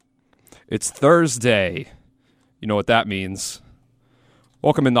It's Thursday. You know what that means.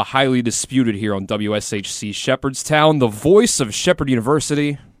 Welcome in the Highly Disputed here on WSHC Shepherdstown, the voice of Shepherd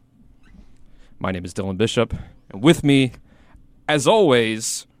University. My name is Dylan Bishop, and with me, as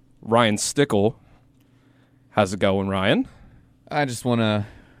always, Ryan Stickle. How's it going, Ryan? I just want to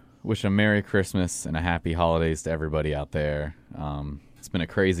wish a Merry Christmas and a Happy Holidays to everybody out there. It's been a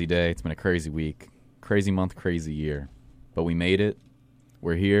crazy day. It's been a crazy week. Crazy month, crazy year. But we made it.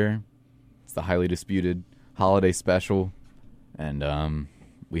 We're here. It's the Highly Disputed Holiday Special. And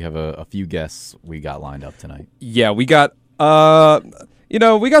we have a few guests we got lined up tonight. Yeah, we got,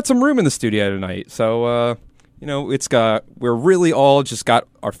 we got some room in the studio tonight. So, we're really all just got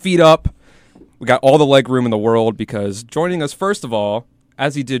our feet up. We got all the leg room in the world because joining us, first of all,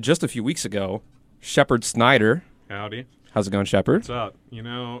 as he did just a few weeks ago, Shepard Snyder. Howdy. How's it going, Shepard? What's up? You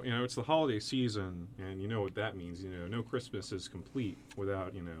know, it's the holiday season, and you know what that means. No Christmas is complete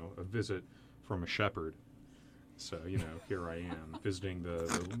without, a visit from a shepherd. So, here I am visiting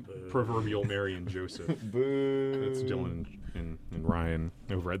the proverbial Mary and Joseph. Boo. It's Dylan and Ryan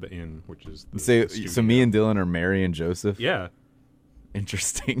over at the inn, which is the So me and Dylan are Mary and Joseph? Yeah.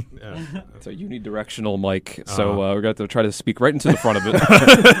 Interesting. Yeah. It's a unidirectional mic, so we're going to try to speak right into the front of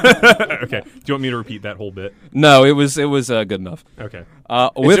it. Okay. Do you want me to repeat that whole bit? No, it was good enough. Okay.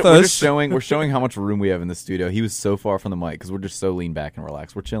 We're just showing how much room we have in the studio. He was so far from the mic because we're just so lean back and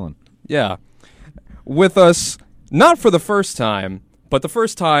relaxed. We're chilling. Yeah. With us, not for the first time, but the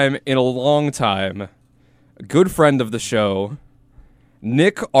first time in a long time, a good friend of the show,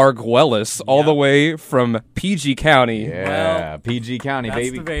 Nick Arguelles, all the way from PG County. Yeah, PG County, that's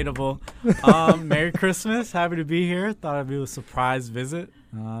baby. That's debatable. Merry Christmas. Happy to be here. Thought I'd do a surprise visit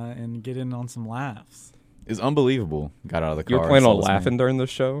and get in on some laughs. It's unbelievable. Got out of the car. You were planning on laughing during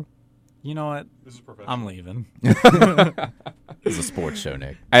this show? You know what? This is professional. I'm leaving. It's a sports show,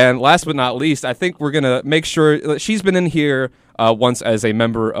 Nick. And last but not least, I think we're going to make sure she's been in here once as a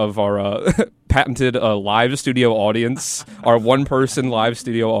member of our patented live studio audience, our one-person live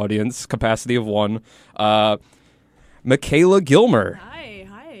studio audience, capacity of one, Michaela Gilmer.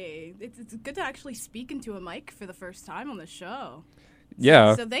 Hi. It's good to actually speak into a mic for the first time on the show.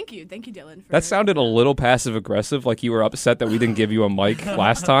 Yeah. So thank you, Dylan. That sounded a little passive-aggressive, like you were upset that we didn't give you a mic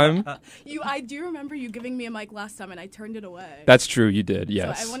last time. I do remember you giving me a mic last time, and I turned it away. That's true, you did.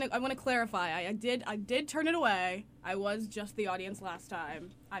 Yes. So I want to clarify. I did turn it away. I was just the audience last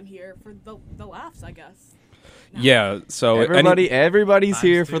time. I'm here for the laughs, I guess. No. Yeah. So everybody's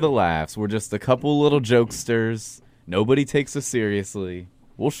here for the laughs. We're just a couple little jokesters. Nobody takes us seriously.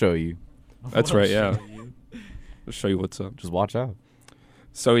 We'll show you. That's right. Yeah. We'll show you what's up. Just watch out.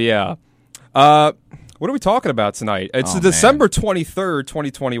 So, yeah. What are we talking about tonight? It's December 23rd,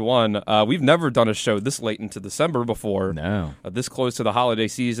 2021. We've never done a show this late into December before. No. This close to the holiday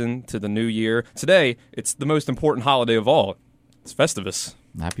season, to the new year. Today, it's the most important holiday of all. It's Festivus.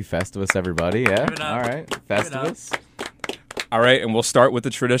 Happy Festivus, everybody. Yeah. All right. Festivus. All right, and we'll start with the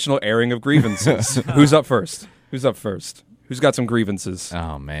traditional airing of grievances. Who's up first? Who's got some grievances?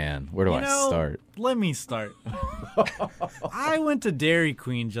 Oh, man. Where do I start? Let me start. I went to Dairy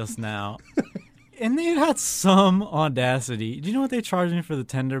Queen just now, and they had some audacity. Do you know what they charged me for the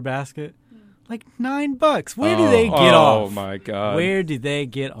tender basket? Like $9. Where do they get off? Oh, my God. Where do they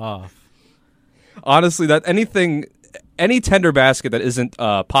get off? Honestly, that any tender basket that isn't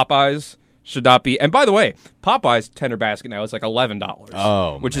Popeyes should not be. And by the way, Popeye's tender basket now is like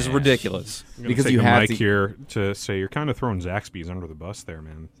 $11. Which is ridiculous. Because you have Mike here to say you're kind of throwing Zaxby's under the bus there,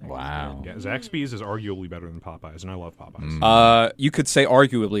 man. Wow. Yeah, Zaxby's is arguably better than Popeyes, and I love Popeyes. You could say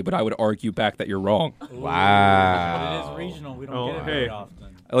arguably, but I would argue back that you're wrong. Wow. But it is regional. We don't get it very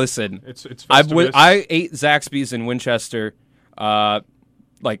often. Listen, it's Festivus. I ate Zaxby's in Winchester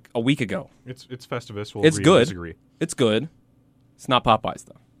like a week ago. It's Festivus. It's good. Disagree. It's good. It's not Popeyes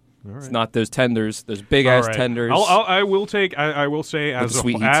though. All right. It's not those tenders, those big ass tenders. I will say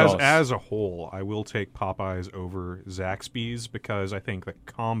as a whole, I will take Popeyes over Zaxby's because I think the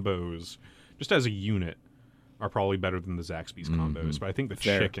combos, just as a unit, are probably better than the Zaxby's combos. But I think the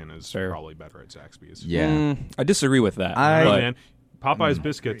chicken is probably better at Zaxby's. Yeah, I disagree with that. Man. Popeyes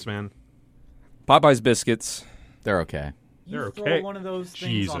biscuits, man. Popeyes biscuits, they're okay. You They're throw okay. one of those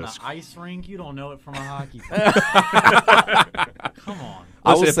things on an ice rink, you don't know it from a hockey field. Come on.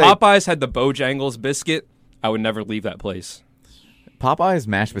 Listen, if Popeyes had the Bojangles biscuit, I would never leave that place. Popeyes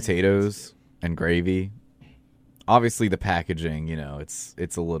mashed potatoes and gravy. Obviously, the packaging, it's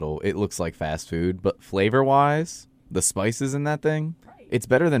a little. It looks like fast food, but flavor-wise, the spices in that thing, it's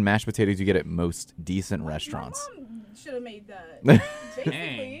better than mashed potatoes you get at most decent restaurants. My mom should have made that.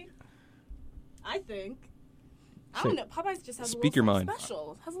 Basically, I think. I don't know. Popeyes just has Speak a your little mind. something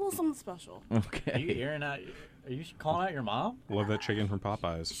special. Has a little something special. Okay. Are you hearing that? Are you calling out your mom? Love that chicken from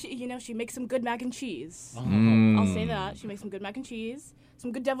Popeyes. She makes some good mac and cheese. Mm. I'll say that. She makes some good mac and cheese.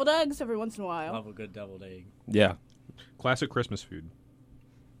 Some good deviled eggs every once in a while. Love a good deviled egg. Yeah. Classic Christmas food.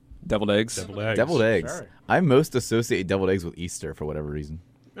 Deviled eggs. Deviled eggs. Sure. I most associate deviled eggs with Easter for whatever reason.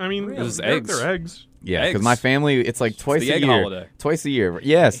 I mean, Really? they're eggs. Yeah, Eggs. because my family, it's like twice the a egg year. holiday. Twice a year.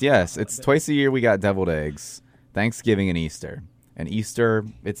 Yes. It's twice a year we got deviled eggs. Thanksgiving and Easter. And Easter,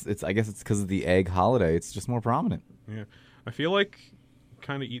 it's I guess it's because of the egg holiday. It's just more prominent. Yeah. I feel like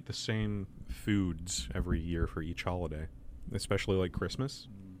kind of eat the same foods every year for each holiday, especially like Christmas.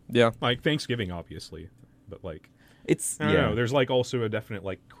 Yeah. Like Thanksgiving, obviously, but like It's I don't know. There's like also a definite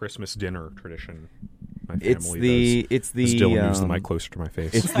like Christmas dinner tradition. My family It's the As Dylan moves the mic closer to my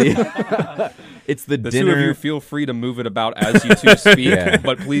face. It's the it's the The dinner. two of you feel free to move it about as you two speak, Yeah.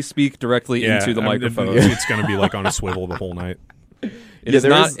 but please speak directly into the microphone. It's going to be like on a swivel the whole night. It is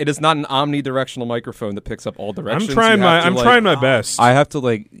there not. is- It is not an omnidirectional microphone that picks up all directions. I'm trying my best. I have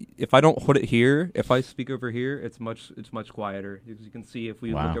to if I don't put it here, if I speak over here, it's much quieter. As you can see, if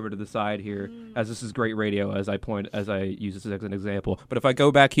we Wow. look over to the side here, as this is great radio, as I use this as an example. But if I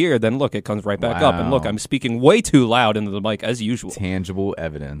go back here, then look, it comes right back up, and look, Wow. I'm speaking way too loud into the mic as usual. Tangible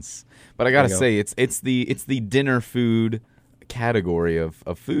evidence. But I gotta There you say, it's the dinner food category of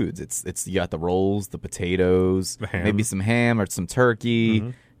foods. It's you got the rolls, the potatoes, The ham. maybe some ham or some turkey,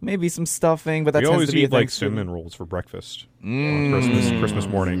 maybe some stuffing. But that we tends always to be eat a like Thanksgiving. cinnamon rolls for breakfast on Christmas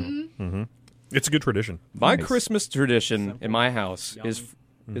morning. It's a good tradition. My Nice. Christmas tradition in my house is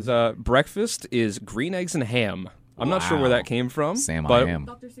breakfast is green eggs and ham. I'm not sure where Wow. that came from. Sam, but, I am.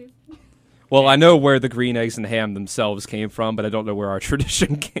 Dr. Seuss. Well, I know where the green eggs and ham themselves came from, but I don't know where our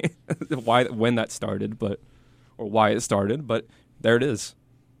tradition came, when that started, or why it started. But there it is.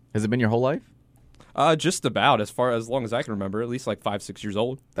 Has it been your whole life? Just about as long as I can remember, at least like 5-6 years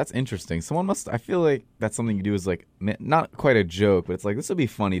old. That's interesting. Someone must. I feel like that's something you do is like not quite a joke, but it's like this would be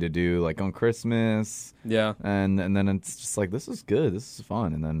funny to do like on Christmas, Yeah, and then it's just like this is good, this is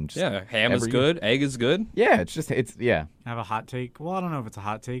fun, and then just yeah. Ham is every- good. Egg is good. Yeah, it's yeah. I have a hot take. Well, I don't know if it's a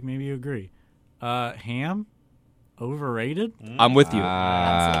hot take. Maybe you agree. Ham, overrated. I'm with you.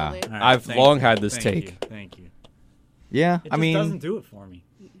 Absolutely. All right, I've thank long you. had this Thank take. you. Thank you. Yeah, It I just mean, doesn't do it for me.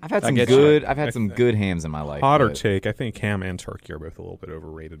 I've had I some get you. good. I've had some good hams in my life. Hot or but- take, I think ham and turkey are both a little bit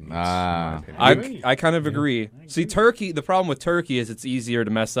overrated. In my opinion. I kind of agree. See, turkey. The problem with turkey is it's easier to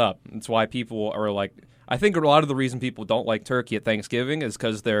mess up. That's why people are like. I think a lot of the reason people don't like turkey at Thanksgiving is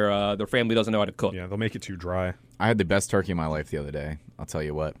because their family doesn't know how to cook. Yeah, they'll make it too dry. I had the best turkey in my life the other day. I'll tell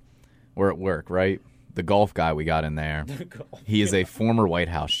you what. We're at work, right? The golf guy we got in there. He is a former White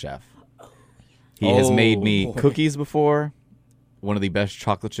House chef. He has made me boy. cookies before. One of the best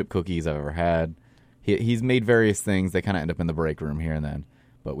chocolate chip cookies I've ever had. He's made various things. They kind of end up in the break room here and then.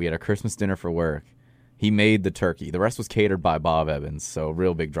 But we had a Christmas dinner for work. He made the turkey. The rest was catered by Bob Evans, so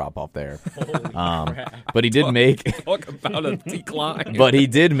real big drop off there. But he did make. Talk about a decline. But he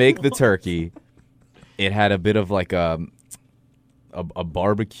did make the turkey. It had a bit of like a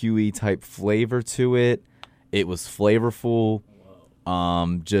barbecue-y type flavor to it. It was flavorful.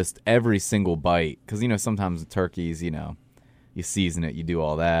 Just every single bite, because sometimes the turkeys, you season it, you do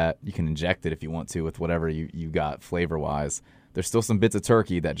all that. You can inject it if you want to with whatever you got flavor-wise. There's still some bits of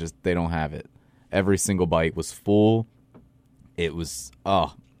turkey that just they don't have it. Every single bite was full. It was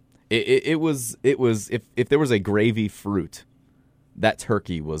it was if there was a gravy fruit, that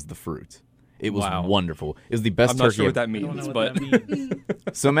turkey was the fruit. It was Wow. wonderful. It was the best I'm turkey. not sure what that I don't means, know but what that means.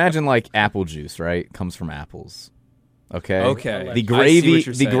 So imagine like apple juice, right? Comes from apples. Okay. Okay. The I see gravy, what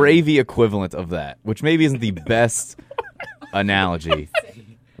you're the saying. gravy equivalent of that, which maybe isn't the best analogy,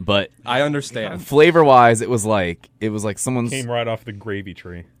 but I understand. flavor-wise, it was like Came right off the gravy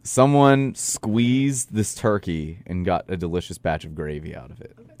tree. someone squeezed this turkey and got a delicious batch of gravy out of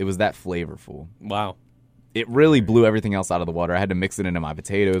it. It was that flavorful. Wow. It really blew everything else out of the water. I had to mix it into my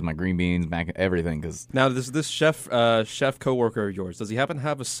potatoes, my green beans, everything. Because Now, this chef coworker of yours, does he happen to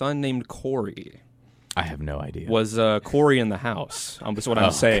have a son named Corey? I have no idea. Was Corey in the house? That's what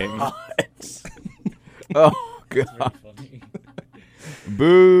I'm saying. Oh God!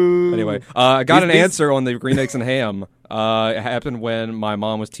 Boo. Anyway, I got an These- answer on the green eggs and ham. It happened when my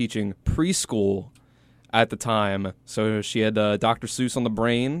mom was teaching preschool at the time, so she had Dr. Seuss on the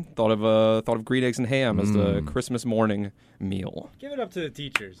brain. Thought of green eggs and ham as the Christmas morning meal. Give it up to the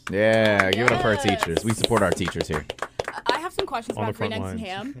teachers. Yeah, give it up for our Yes. teachers. We support our teachers here. I have some questions On about the green front eggs and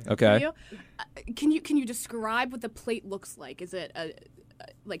lines. ham. Okay. For you. Can you describe what the plate looks like? Is it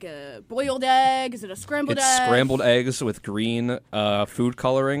like a boiled egg? Is it a scrambled It's egg? scrambled eggs with green food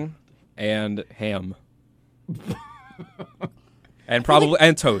coloring and ham. And probably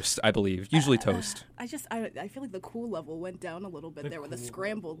and toast, I believe. Usually toast. I feel like the cool level went down a little bit there with the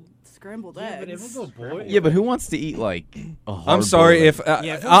scrambled eggs. But if it's a boy, Yeah, but who wants to eat like a hard I'm sorry boiled if if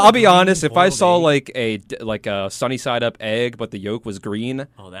it was I'll a be green honest. If I boiled saw egg- like a sunny side up egg, but the yolk was green,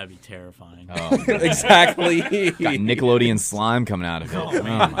 oh, that'd be terrifying. exactly. got Nickelodeon slime coming out of it? Oh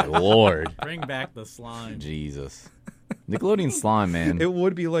my lord, Bring back the slime. Jesus! Nickelodeon slime, man. It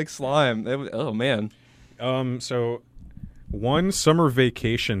would be like slime. Oh man. So one summer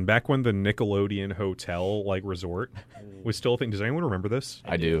vacation back when the Nickelodeon Hotel resort was still a thing. Does anyone remember this?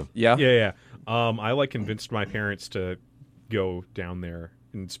 I do. Yeah. Yeah. I convinced my parents to go down there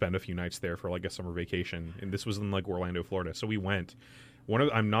and spend a few nights there for a summer vacation, and this was in Orlando, Florida. So we went.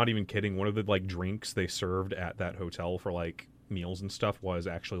 I'm not even kidding. One of the drinks they served at that hotel for meals and stuff was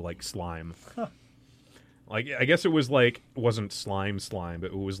actually slime. I guess it was wasn't slime,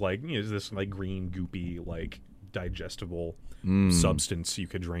 but it was this green goopy digestible substance you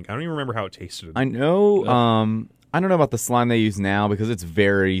could drink. I don't even remember how it tasted. I know. I don't know about the slime they use now because it's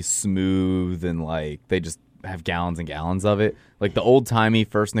very smooth and they just have gallons and gallons of it. The old timey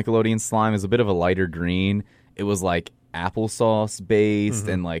first Nickelodeon slime is a bit of a lighter green. It was applesauce based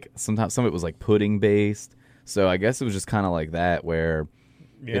and sometimes some of it was pudding based. So I guess it was just kind of like that where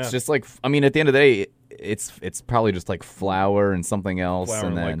it's just I mean at the end of the day it's probably just flour and something else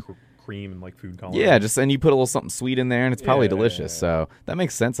and then cream and food coloring. Yeah, and you put a little something sweet in there and it's probably delicious. So that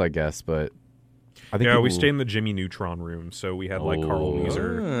makes sense, I guess. But I think we stayed in the Jimmy Neutron room, so we had Carl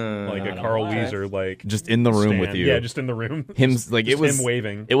Weezer, a Carl Weezer just in the room stand. with you. Yeah, just in the room. Him it was him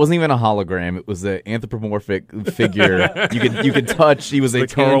waving. It wasn't even a hologram. It was an anthropomorphic figure. you could touch. He was a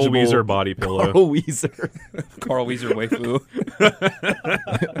Carl tangible Weezer body pillow. Carl Weezer. Carl Weezer waifu.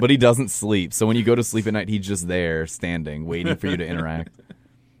 But he doesn't sleep. So when you go to sleep at night, he's just there, standing, waiting for you to interact.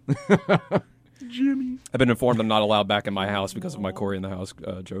 Jimmy. I've been informed I'm not allowed back in my house because of my Corey in the house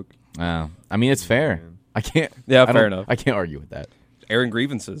joke. I mean, it's fair. I can't. Yeah, I fair don't- enough. I can't argue with that. Airing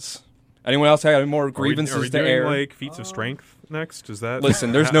grievances. Anyone else have any more grievances are we to doing air? feats of strength next? Is that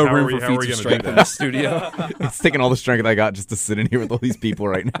Listen, there's no how room are we- for how are we feats of gonna strength do in that? the studio. It's taking all the strength I got just to sit in here with all these people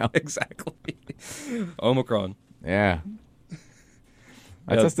right now. Exactly. Omicron. Yeah.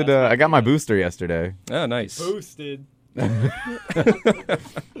 I Yeah, tested. I got my booster yesterday. Oh, nice. Boosted. I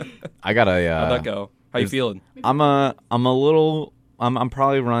got a. How'd that go? How you feeling? I'm a little. I'm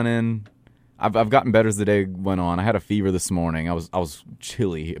probably running. I've gotten better as the day went on. I had a fever this morning. I was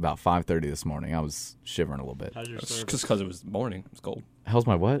chilly about 5:30 this morning. I was shivering a little bit. How's your Just service? because it was morning. It was cold. How's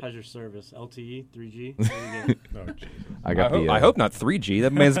my what? How's your service? LTE, 3G? What do you get? Oh, Jesus. I got I hope not 3G.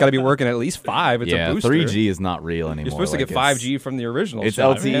 That man's got to be working at least 5. It's yeah, a booster. 3G is not real anymore. You're supposed to get Like, 5G from the original. It's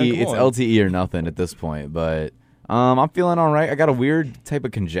shot. LTE. Man, come It's on. LTE or nothing at this point. But I'm feeling all right. I got a weird type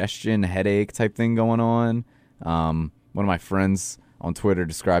of congestion, headache type thing going on. One of my friends on Twitter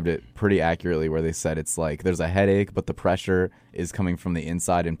described it pretty accurately, where they said it's there's a headache, but the pressure is coming from the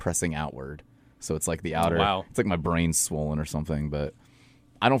inside and pressing outward. So it's the outer. Wow. It's my brain's swollen or something, but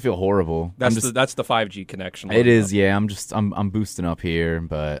I don't feel horrible. That's I'm just, that's the 5G connection. It is, yeah. I'm boosting up here,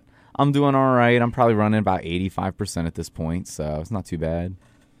 but I'm doing all right. I'm probably running about 85% at this point, so it's not too bad.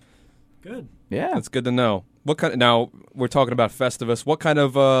 Good. Yeah. That's good to know. What kind? Now we're talking about Festivus. What kind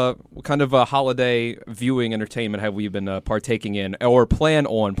of holiday viewing entertainment have we been partaking in, or plan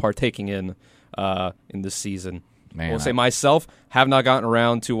on partaking in this season? Man, I will say myself have not gotten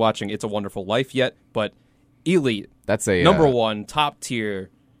around to watching It's a Wonderful Life yet, but elite, That's a number one, top tier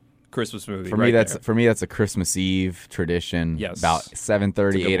Christmas movie. For right me, that's there. a Christmas Eve tradition. Yes. About 7:30,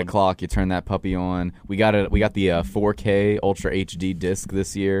 It's a good 8 one. o'clock. You turn that puppy on. We got the 4K Ultra HD disc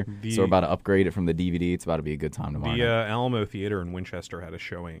this year, so we're about to upgrade it from the DVD. It's about to be a good time tomorrow. The Alamo Theater in Winchester had a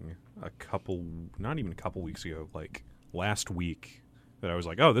showing not even a couple weeks ago, last week, that I was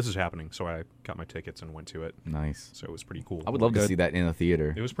oh, this is happening. So I got my tickets and went to it. Nice. So it was pretty cool. I would love to see that in a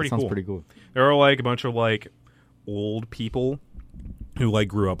theater. It was pretty That sounds cool. pretty cool. There are a bunch of old people who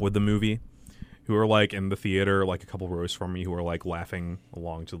grew up with the movie, who are in the theater a couple rows from me, who are laughing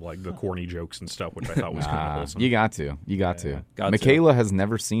along to the corny jokes and stuff, which I thought was kind of wholesome. You got to. Got to. Michaela has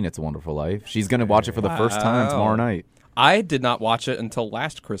never seen It's a Wonderful Life. She's going to watch it for the first time tomorrow night. I did not watch it until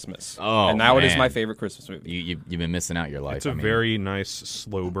last Christmas. Oh, and now it is man. my favorite Christmas movie. You've been missing out your life. It's a very nice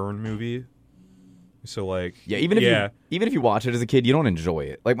slow burn movie. So Yeah, even if you watch it as a kid, you don't enjoy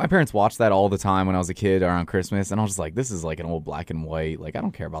it. My parents watched that all the time when I was a kid around Christmas, and I was just this is an old black and white. I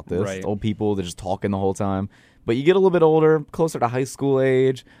don't care about this. Right. It's old people, they're just talking the whole time. But you get a little bit older, closer to high school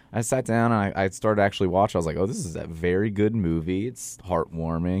age. I sat down and I started to actually watch. I was oh, this is a very good movie. It's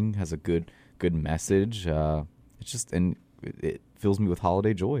heartwarming, has a good message. It's just, and it fills me with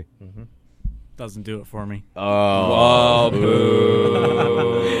holiday joy. doesn't do it for me. Oh, boo.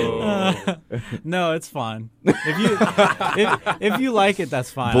 No, it's fine. If you like it, that's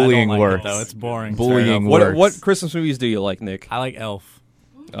fine. Bullying I don't like works. it, though. It's boring. Bullying works. What Christmas movies do you like, Nick? I like Elf.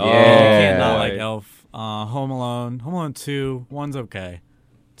 Oh, You can't not boy. like Elf. Home Alone. Home Alone 2. 1's okay.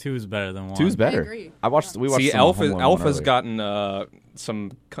 2 is better than 1. 2's better. I agree. We watched See, some Elf, Home Alone Elf has earlier. gotten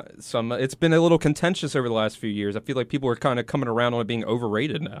some. It's been a little contentious over the last few years. I feel like people are kind of coming around on it being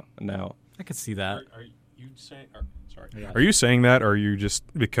overrated now. I could see that. Are you saying? Sorry. Yeah. Are you saying that, or are you just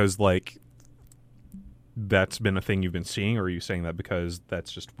because like that's been a thing you've been seeing, or are you saying that because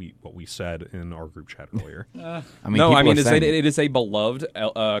that's just what we said in our group chat earlier? I No, I people mean are saying it is a beloved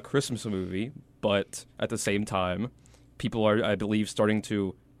Christmas movie, but at the same time, people are, I believe, starting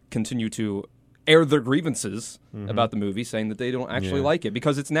to continue to air their grievances about the movie, saying that they don't actually Yeah. like it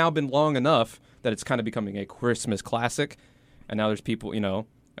because it's now been long enough that it's kind of becoming a Christmas classic, and now there's people,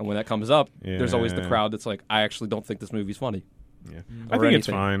 and when that comes up, there's always the Yeah. crowd that's like, I actually don't think this movie's funny. Yeah, Or I think it's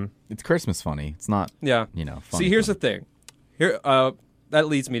anything. fine. it's Christmas funny. It's not. Yeah. Funny. See, here's the thing. That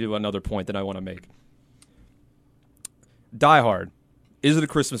leads me to another point that I want to make. Die Hard. Is it a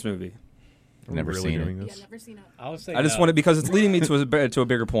Christmas movie? Are we Never really seen it. doing Yeah, this? never seen it. I'll say I just want to, because it's leading me to a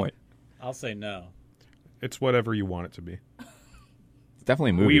bigger point. I'll say no. It's whatever you want it to be. It's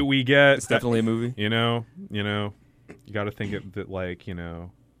definitely a movie. We get It's definitely a movie. you got to think that like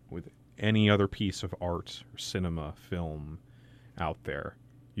with any other piece of art or cinema film out there,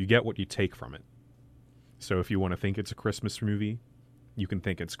 you get what you take from it. So if you want to think it's a Christmas movie, you can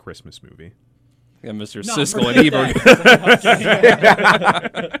think it's a Christmas movie. Got Mr. No, Siskel and forget Ebert.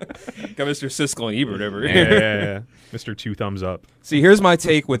 that. Got Mr. Siskel and Ebert over Yeah, here. yeah. Mr. Two Thumbs Up. See, here's my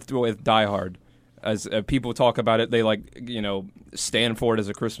take with Die Hard. As people talk about it, they stand for it as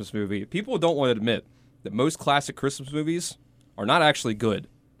a Christmas movie. People don't want to admit that most classic Christmas movies are not actually good.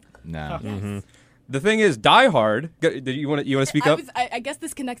 No. The thing is, Die Hard. Did you want to speak up? I guess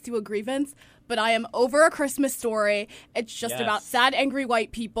this connects to a grievance, but I am over A Christmas Story. It's just Yes. about sad, angry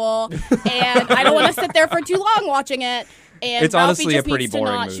white people, and I don't want to sit there for too long watching it. And It's Ralphie honestly just a pretty needs to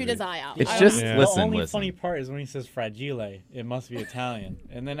boring not movie. shoot his eye out. It's I just don't- Yeah. The listen. only funny part is when he says fragile. It must be Italian,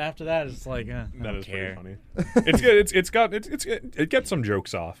 and then after that, it's like I That don't is care. pretty funny. It's good. It gets some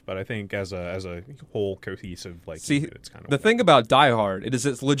jokes off, but I think as a whole cohesive See, it's kind of the thing about Die Hard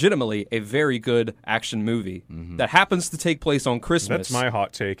it's legitimately a very good action movie that happens to take place on Christmas. That's my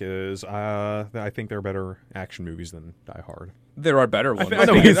hot take. Is I think there are better action movies than Die Hard. There are better ones.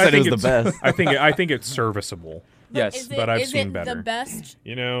 know you said it was the best. I think it's serviceable. Yes, is it, but I've is seen it better. the best?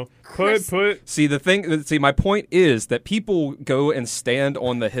 Put See, my point is that people go and stand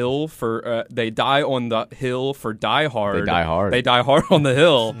on the hill for they die on the hill for Die Hard. They die hard. They die hard on the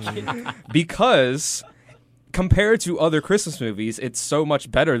hill because compared to other Christmas movies, it's so much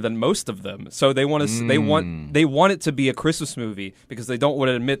better than most of them. So they want to they want it to be a Christmas movie because they don't want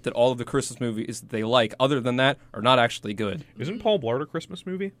to admit that all of the Christmas movies that they like, other than that, are not actually good. Isn't Paul Blart a Christmas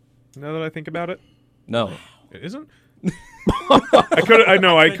movie? Now that I think about it, No. it isn't.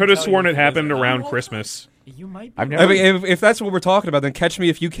 I could have sworn it happened around Christmas. You might. Be I've I never. mean, if that's what we're talking about, then Catch Me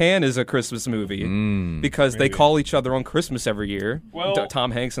If You Can is a Christmas movie because they Maybe. call each other on Christmas every year. Well-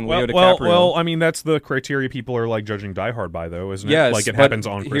 Tom Hanks and Well, Leo DiCaprio. well, I mean that's the criteria people are like judging Die Hard by, though, isn't it? yes, Like it but happens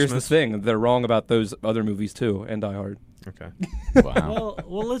on Here's the Christmas. thing: they're wrong about those other movies too, and Die Hard. Okay. Wow.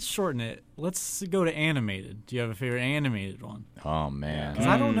 Well, let's shorten it. Let's go to animated. Do you have a favorite animated one? Oh man. 'Cause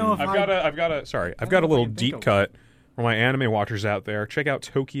I don't know if I've got a little deep cut for my anime watchers out there. Check out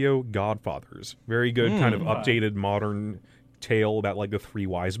Tokyo Godfathers. Very good, kind of updated modern tale about like the three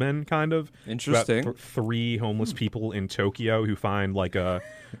wise men, kind of. Interesting. About three homeless people in Tokyo who find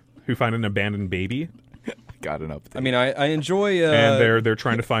an abandoned baby, Got an update. I mean, I enjoy. and they're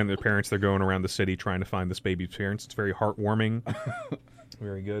trying to find their parents. They're going around the city trying to find this baby's parents. It's very heartwarming.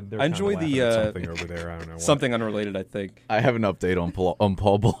 Very good. They're I kinda enjoy laughing the, at something over there. I don't know. What. something unrelated, I think. I have an update on Paul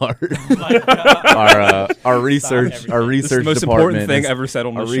Blart. Oh our research everything. our This is the research most department important thing is- ever said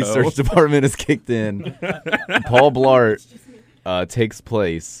on our the research show. department has kicked in. Paul Blart takes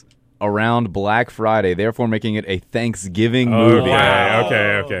place around Black Friday, therefore making it a Thanksgiving movie. Wow.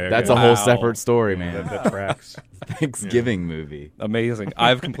 Okay. That's a Wow. whole separate story, man. that tracks. Thanksgiving movie. Amazing.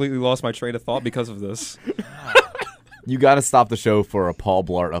 I've completely lost my train of thought because of this. You got to stop the show for a Paul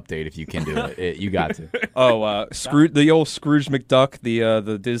Blart update if you can do it. You got to. Oh, the old Scrooge McDuck,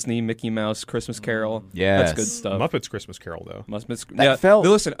 the Disney Mickey Mouse Christmas Carol. Yes. That's good stuff. Muppets Christmas Carol, though. Yeah, felt-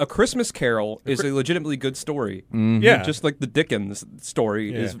 listen, A Christmas Carol is a legitimately good story. Yeah. Just like the Dickens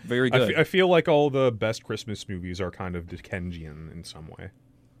story is very good. I feel like all the best Christmas movies are kind of Dickensian in some way.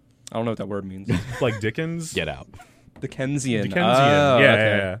 I don't know what that word means. Like Dickens? Get out. Dickensian. Dickensian. Oh, Yeah, okay.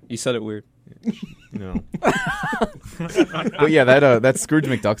 yeah, yeah. You said it weird. You know. But yeah, that Scrooge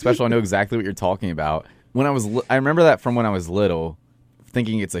McDuck special, I know exactly what you're talking about. When I remember that from when I was little,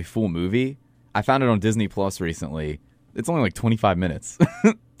 thinking it's a full movie. I found it on Disney Plus recently. It's only like 25 minutes.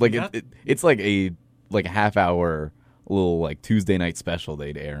 Like it's like a half hour little like Tuesday night special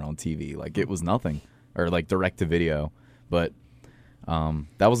they'd air on TV. Like it was nothing, or like direct to video. But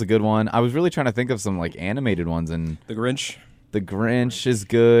that was a good one. I was really trying to think of some like animated ones, and The Grinch. The Grinch is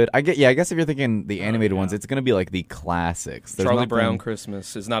good. I guess if you're thinking the animated ones, it's gonna be like the classics. There's Charlie nothing... Brown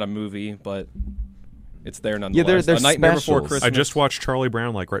Christmas is not a movie, but it's there nonetheless. Yeah, there's A Nightmare Before specials. Christmas. I just watched Charlie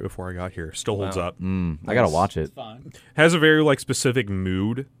Brown like right before I got here. Still holds Wow. up. I gotta watch it. Has a very like specific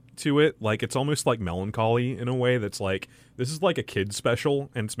mood to it. Like it's almost like melancholy in a way that's like this is like a kid's special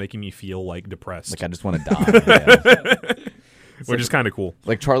and it's making me feel like depressed. Like I just want to die. Yeah. Which is kind of cool.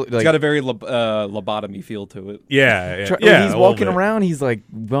 Like Charlie. It's Like, got a very lobotomy feel to it. Yeah. he's a walking little bit. around. He's like,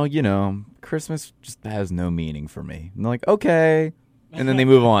 well, Christmas just has no meaning for me. And they're like, okay, and then they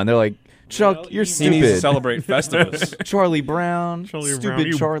move on. They're like, Chuck, you're He needs to stupid. celebrate Festivus. Charlie Brown, Charlie stupid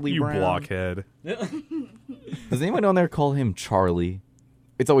Brown, Charlie you Brown. blockhead. Does anyone on there call him Charlie?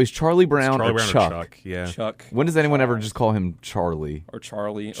 It's always Charlie Brown, Charlie or, Brown Chuck. or Chuck. Yeah. Chuck When does anyone ever just call him Charlie? or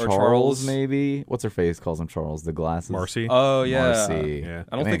Charlie or Charles, Charles. maybe. What's her face calls him Charles? The glasses. Marcy. Oh yeah. Marcy. Yeah.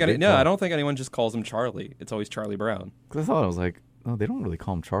 I don't Man, think good call. I don't think anyone just calls him Charlie. It's always Charlie Brown. 'Cause I thought I was like, oh, they don't really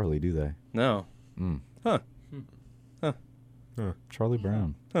call him Charlie, do they? No. Huh. Charlie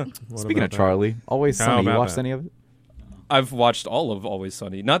Brown. What Speaking about of that? Charlie, Always How Sunny. You about watched that? any of it? I've watched all of Always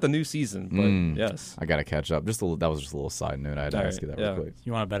Sunny. Not the new season, but yes. I gotta catch up. That was just a little side note. I had to All ask right, you that yeah. real quick.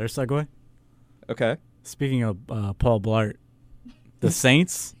 You want a better segue? Okay. Speaking of Paul Blart, the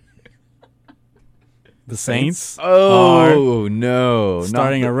Saints. The Saints Oh no! are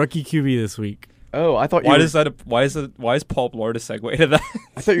starting a rookie QB this week. Oh, I thought. Why is Paul Blart a segue to that?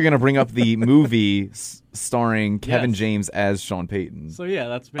 I thought you were gonna bring up the movie starring Kevin Yes. James as Sean Payton. So yeah,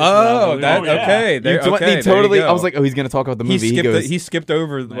 that's Oh, that okay. There, You okay, he totally. there you go. I was like, oh, he's gonna talk about the he movie. skipped He goes. he skipped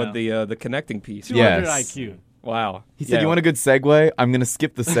over what Yeah. the connecting piece. 200 Yes. IQ. Wow. He said, "You want a good segue? I'm gonna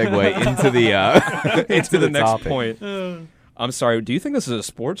skip the segue into the into the next topic. point. I'm sorry. Do you think this is a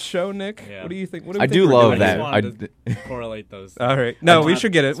sports show, Nick? Yeah. What do you think? What I think do we're love doing that. here? wanted Correlate those. All right. No, we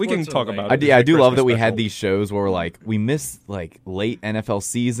should get it. We can Sports talk are about late. it. I do love Christmas that we special. had these shows where we're like, we missed like late NFL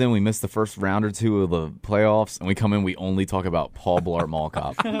season, we missed the first round or two of the playoffs, and we come in, we only talk about Paul Blart Mall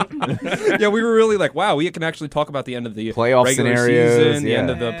Cop. Yeah, we were really like, wow, we can actually talk about the end of the Playoff regular scenarios, season, the end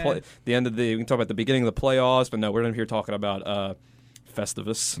yeah. of the end of the. We can talk about the beginning of the playoffs, but no, we're in here talking about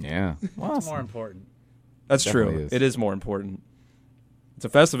Festivus. Yeah, well, What's more important? That's Definitely true. is. It is more important. It's a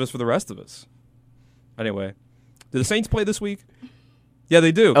Festivus for the rest of us. Anyway, do the Saints play this week? Yeah,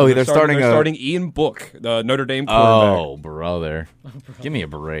 they do. Oh, They're they're starting Ian Book, the Notre Dame quarterback. oh brother, give me a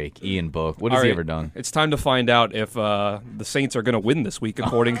break, Ian Book. What All has he right. ever done? It's time to find out if the Saints are going to win this week,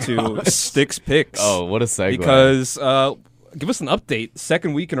 according to Sticks Picks. Oh, what a segue! Because give us an update.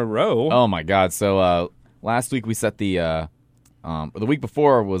 Second week in a row. Oh my God! So last week we set the week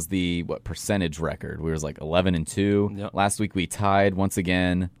before was the percentage record. We was like 11-2. Yep. Last week we tied once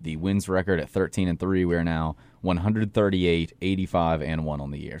again the wins record at 13-3. We're now 138, 85, and 1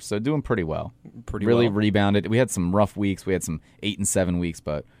 on the year. So doing pretty well. Really well. rebounded. We had some rough weeks. We had some 8 and 7 weeks,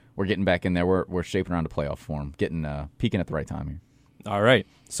 but we're getting back in there. We're shaping around to playoff form. Getting peaking at the right time here. All right.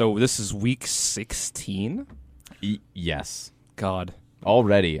 So this is week 16. Yes. God.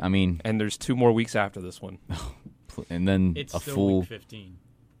 Already. I mean, And there's 2 more weeks after this one. and then It's a still full. week 15.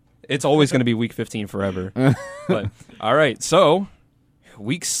 It's always going to be week 15 forever. But all right. So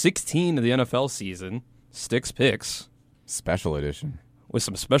week 16 of the NFL season, Sticks Picks, Special edition. with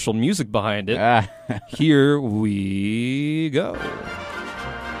some special music behind it. Ah, Here we go.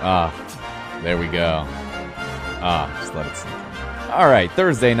 there we go. Just let it sink in. All right,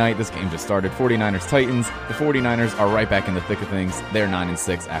 Thursday night, this game just started. 49ers-Titans. The 49ers are right back in the thick of things. They're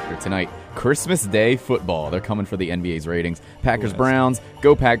 9-6 after tonight. Christmas Day football. They're coming for the NBA's ratings. Packers-Browns.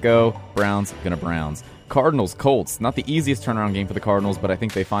 Go, Pack, go. Browns, gonna Browns. Cardinals-Colts. Not the easiest turnaround game for the Cardinals, but I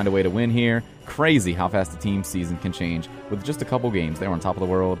think they find a way to win here. Crazy how fast the team season can change. With just a couple games, they're on top of the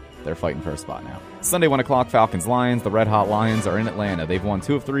world. They're fighting for a spot now. Sunday, 1 o'clock, Falcons-Lions. The Red Hot Lions are in Atlanta. They've won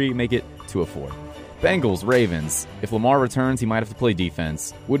 2 of 3, make it 2 of 4. Bengals, Ravens. If Lamar returns, he might have to play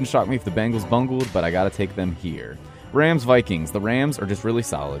defense. Wouldn't shock me if the Bengals bungled, but I gotta take them here. Rams, Vikings. The Rams are just really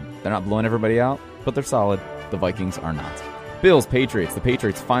solid. They're not blowing everybody out, but they're solid. The Vikings are not. Bills, Patriots. The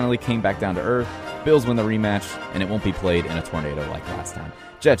Patriots finally came back down to earth. Bills win the rematch, and it won't be played in a tornado like last time.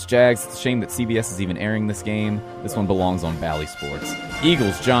 Jets, Jags. It's a shame that CBS is even airing this game. This one belongs on Bally Sports.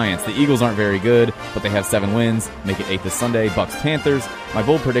 Eagles, Giants. The Eagles aren't very good, but they have 7 wins. Make it 8 this Sunday. Bucks, Panthers. My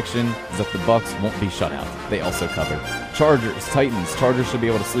bold prediction is that the Bucks won't be shut out. They also cover. Chargers, Titans. Chargers should be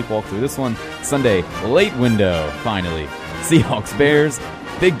able to sleepwalk through this one. Sunday, late window, finally. Seahawks, Bears.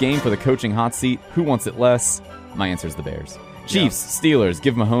 Big game for the coaching hot seat. Who wants it less? My answer is the Bears. Chiefs, Steelers.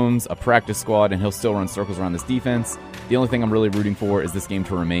 Give Mahomes a practice squad, and he'll still run circles around this defense. The only thing I'm really rooting for is this game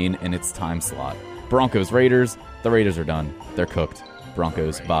to remain in its time slot. Broncos, Raiders. The Raiders are done. They're cooked.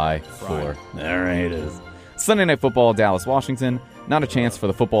 Broncos by 4. The Raiders. Sunday Night Football, Dallas, Washington. Not a chance for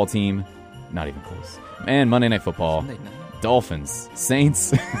the football team. Not even close. And Monday Night Football, Dolphins,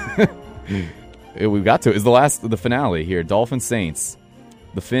 Saints. We got to it. It's the finale here. Dolphins, Saints.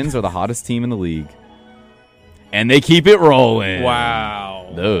 The Finns are the hottest team in the league. And they keep it rolling.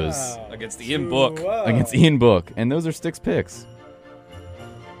 Wow. Those. Against the Ian Book. Against Ian Book. And those are Sticks picks.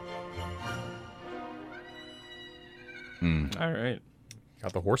 All right.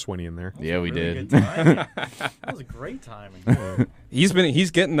 Got the horse Winnie in there. Yeah, we Really did. good timing. That was a great timing.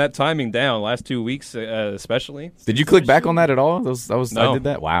 He's getting that timing down last 2 weeks, especially. Did you click back on that at all? I No. did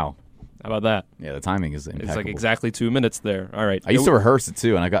that? Wow. How about that? Yeah, the timing is impeccable. It's like exactly 2 minutes there. All right. I used to rehearse it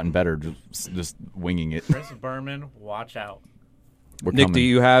too, and I've gotten better just winging it. Chris Berman, watch out. We're Nick, coming. do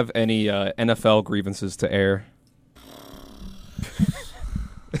you have any NFL grievances to air?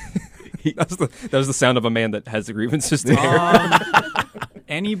 That was the sound of a man that has the grievances to air.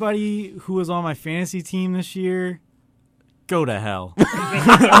 Anybody who was on my fantasy team this year, go to hell.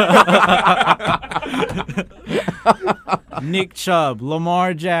 Nick Chubb,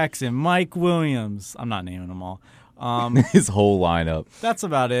 Lamar Jackson, Mike Williams. I'm not naming them all. His whole lineup. That's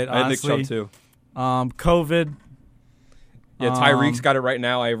about it, I had Nick honestly. Chubb too. COVID. Yeah, Tyreek's got it right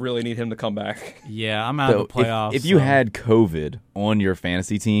now. I really need him to come back. Yeah, I'm out of the playoffs. If you had COVID on your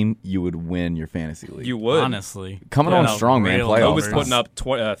fantasy team, you would win your fantasy league. You would. honestly. Coming on strong, man. Playoffs. COVID's putting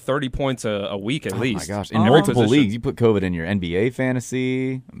up 30 points a week at least. Oh my gosh! In Every multiple position. leagues, you put COVID in your NBA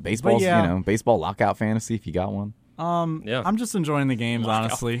fantasy, baseball. But yeah. Baseball lockout fantasy if you got one. Yeah. I'm just enjoying the games,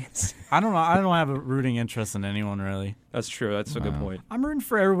 honestly. I don't know. I don't have a rooting interest in anyone, really. That's true. That's a good point. I'm rooting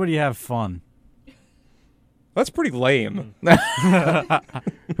for everybody to have fun. That's pretty lame.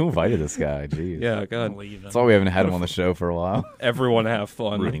 Who invited this guy? Jeez. Yeah, I'm God. leaving. That's why we haven't had him on the show for a while. Everyone have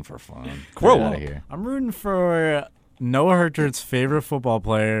fun. Rooting for fun. Grow Get up. outta here. I'm rooting for Noah Hurter's favorite football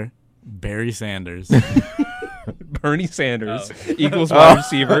player, Barry Sanders. Bernie Sanders. Eagles wide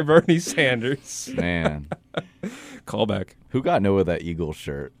receiver, Bernie Sanders. Man, Callback. who got Noah that Eagles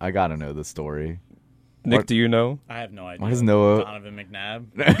shirt? I gotta know the story. Nick, do you know? I have no idea. Why does Noah? Donovan McNabb.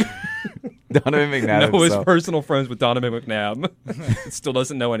 Donovan McNabb. Noah's himself. personal friends with Donovan McNabb. Still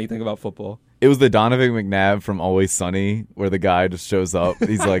doesn't know anything about football. It was the Donovan McNabb from Always Sunny, where the guy just shows up.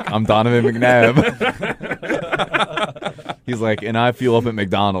 He's like, "I'm Donovan McNabb." He's like, "And I fuel up at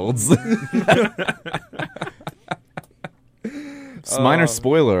McDonald's." Minor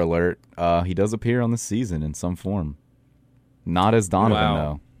spoiler alert: he does appear on this season in some form, not as Donovan Wow.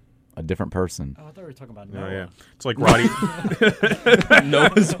 though, a different person. Oh, I thought we were talking about Oh, Noah. yeah. It's like Roddy.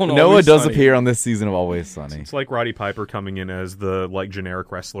 Noah's on Noah Always does Sunny. appear on this season of Always Sunny. It's like Roddy Piper coming in as the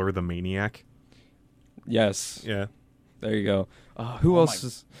generic wrestler, the Maniac. Yes. Yeah. There you go. Who else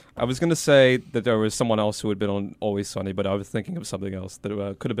is... I was going to say that there was someone else who had been on Always Sunny, but I was thinking of something else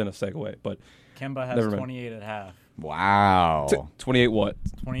that could have been a segue. But Kemba has Never mind. 28 at half. Wow, 28 what?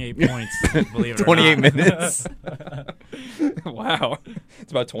 28 points, believe it or 28 not. minutes. Wow.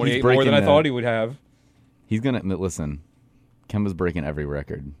 It's about 28 breaking more than I that. thought he would have, He's gonna listen. Kemba's breaking every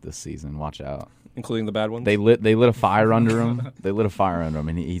record this season. Watch out. including the bad ones. They lit a fire under him. They lit a fire under him,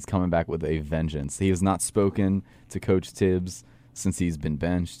 and he's coming back with a vengeance. He has not spoken to Coach Tibbs since he's been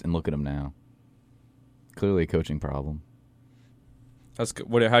benched, and look at him now. Clearly a coaching problem. That's good.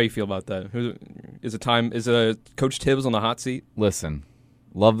 How do you feel about that? Is Coach Tibbs on the hot seat? Listen,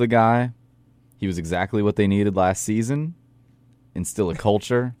 love the guy. He was exactly what they needed last season. Instill a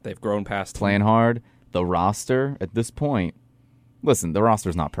culture, They've grown past him. playing hard. The roster at this point, listen, the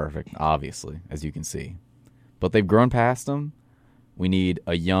roster's not perfect, obviously, as you can see. But they've grown past him. We need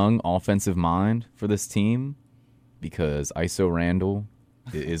a young offensive mind for this team because ISO Randall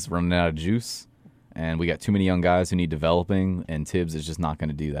is running out of juice. And we got too many young guys who need developing, and Tibbs is just not going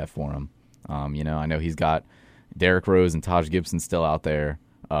to do that for him. I know he's got Derrick Rose and Taj Gibson still out there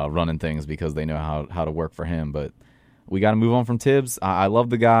running things because they know how to work for him. But we got to move on from Tibbs. I love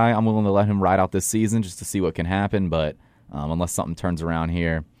the guy. I'm willing to let him ride out this season just to see what can happen. But unless something turns around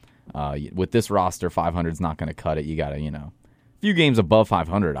here, with this roster, 500 is not going to cut it. You got to, a few games above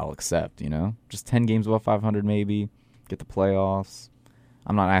 500 I'll accept, just 10 games above 500 maybe, get the playoffs.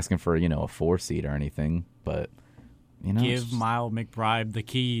 I'm not asking for, a 4 seed or anything, but, Give Mile McBride the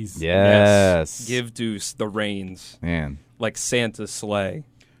keys. Yes. Give Deuce the reins. Man. Like Santa's sleigh.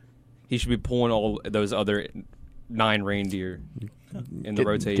 He should be pulling all those other 9 reindeer in the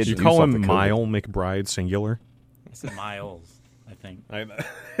rotation. Did you call him Mile McBride singular? It's Miles, I think.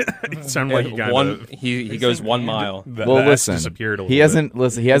 It sounded like he goes 1 mile. Well, listen, disappeared a he hasn't.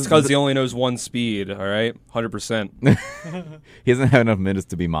 Listen, he It's hasn't because he only knows 1 speed. All right, 100%. He hasn't had enough minutes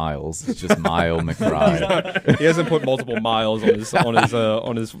to be Miles. It's just Mile McBride. He hasn't put multiple miles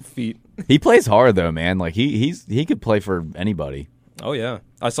on his feet. He plays hard though, man. Like he could play for anybody. Oh yeah,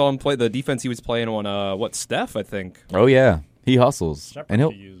 I saw him play the defense he was playing on. Steph, I think. Oh yeah, he hustles, Shepard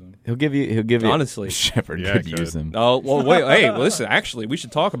and could use him. he'll give you Honestly. Shepard Yeah, could could. use him. Oh well, wait, hey, listen. Actually, we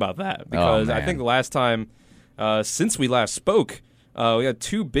should talk about that because I man. think the last time since we last spoke, we had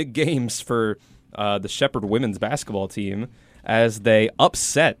 2 big games for the Shepherd women's basketball team as they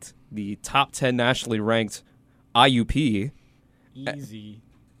upset the top 10 nationally ranked IUP. Easy.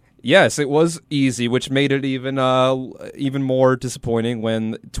 Yes, it was easy, which made it even more disappointing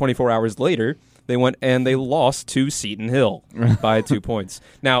when 24 hours later they went and they lost to Seton Hill by 2 points.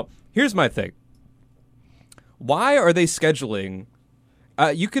 Now, here's my thing. Why are they scheduling?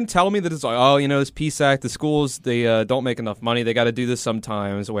 You can tell me that it's like, this PSAC, the schools, they don't make enough money. They got to do this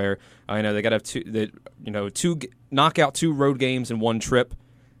sometimes where, they got to have knock out 2 road games in 1 trip.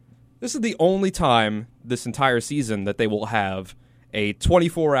 This is the only time this entire season that they will have a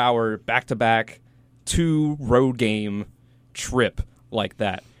 24-hour back-to-back 2 road game trip like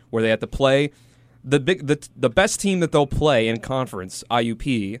that, where they have to play the best team that they'll play in conference,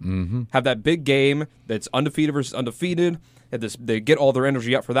 IUP, have that big game that's undefeated versus undefeated. They get all their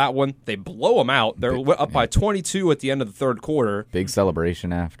energy up for that one. They blow them out. They're up by 22 at the end of the 3rd quarter. Big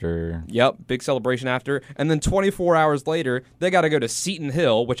celebration after. Yep, big celebration after. And then 24 hours later, they got to go to Seton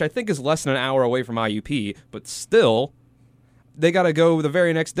Hill, which I think is less than an hour away from IUP, but still, they got to go the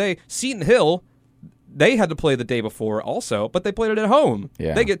very next day. Seton Hill, they had to play the day before also, but they played it at home.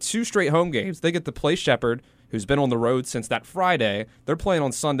 Yeah. They get 2 straight home games. They get to play Shepherd, who's been on the road since that Friday. They're playing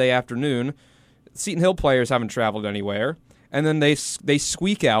on Sunday afternoon. Seton Hill players haven't traveled anywhere. And then they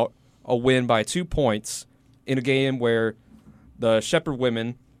squeak out a win by 2 points in a game where the Shepherd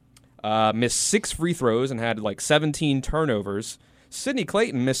women missed 6 free throws and had like 17 turnovers. Sydney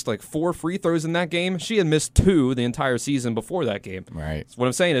Clayton missed like 4 free throws in that game. She had missed 2 the entire season before that game. Right. So what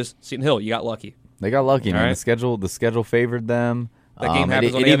I'm saying is, Seton Hill, you got lucky. They got lucky, man. Right. The schedule favored them. That game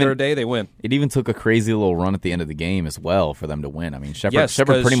happens on the other day, they win. It even took a crazy little run at the end of the game as well for them to win. I mean, Shepherd Yes,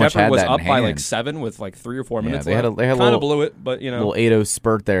 pretty much Shepherd had was that up in by hand. like 7 with like 3 or 4 minutes they had left. a Kind little- of blew it, but little 8-0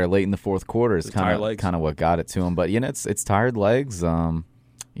 spurt there late in the 4th quarter is tired legs. kind of what got it to him. But it's tired legs.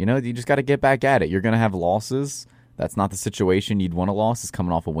 You just got to get back at it. You're going to have losses. That's not the situation you'd want a loss. Is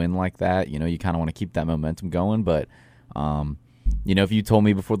coming off a win like that. You kind of want to keep that momentum going. But if you told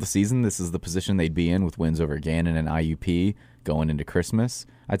me before the season this is the position they'd be in with wins over Gannon and IUP going into Christmas,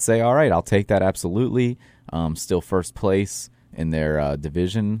 I'd say, all right, I'll take that absolutely. Still first place in their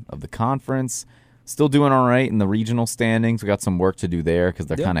division of the conference. Still doing all right in the regional standings. We got some work to do there because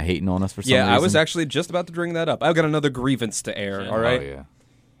they're kind of hating on us for some reason. Yeah, I was actually just about to bring that up. I've got another grievance to air, all right? Oh, yeah.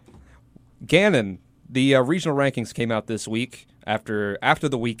 Gannon, the regional rankings came out this week after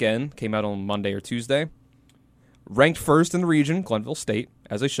the weekend, came out on Monday or Tuesday. Ranked first in the region, Glenville State,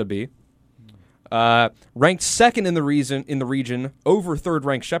 as they should be. Ranked second in the region over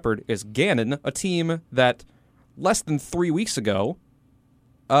third-ranked Shepherd is Gannon, a team that less than 3 weeks ago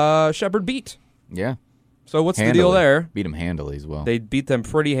Shepherd beat. Yeah. So what's the deal there? Beat them handily as well. They beat them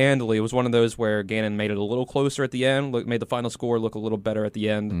pretty handily. It was one of those where Gannon made it a little closer at the end, made the final score look a little better at the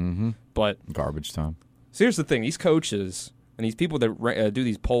end. Mm-hmm. But garbage time. So here's the thing. These coaches and these people that do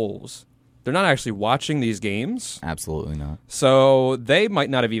these polls, they're not actually watching these games. Absolutely not. So they might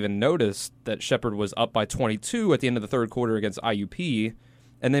not have even noticed that Shepherd was up by 22 at the end of the 3rd quarter against IUP,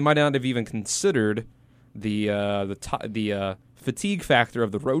 and they might not have even considered the fatigue factor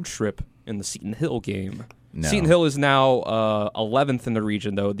of the road trip in the Seton Hill game. No. Seton Hill is now 11th in the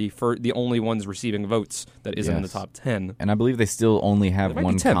region, though, the only ones receiving votes that isn't in the top 10. And I believe they still only have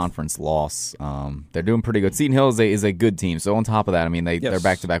one conference loss. They're doing pretty good. Seton Hill is a good team. So on top of that, I mean, their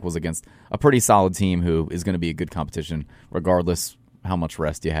back-to-back was against a pretty solid team who is going to be a good competition regardless how much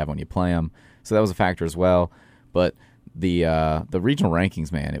rest you have when you play them. So that was a factor as well. But the regional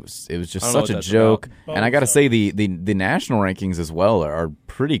rankings, man, it was just such a joke. And I got to say the national rankings as well are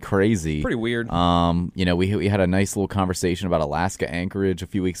pretty crazy. Pretty weird. We had a nice little conversation about Alaska Anchorage a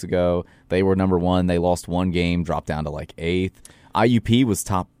few weeks ago. They were number 1. They lost one game, dropped down to like 8th. IUP was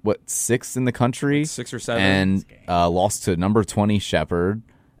top 6 in the country, 6 or 7, and lost to number 20 Shepherd,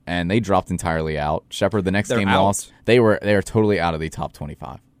 and they dropped entirely out. Shepherd the next game lost. They are totally out of the top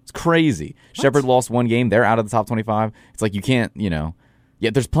 25. It's crazy. Shepherd lost one game. They're out of the top 25. It's like you can't,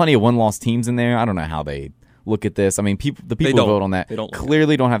 there's plenty of one-loss teams in there. I don't know how they look at this. I mean, the people who vote on that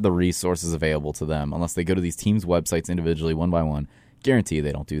clearly don't have the resources available to them unless they go to these teams' websites individually, one by one. Guarantee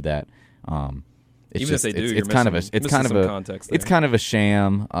they don't do that. Even if they do, it's kind of a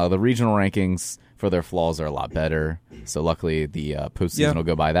sham. The regional rankings for their flaws are a lot better. So luckily, the postseason will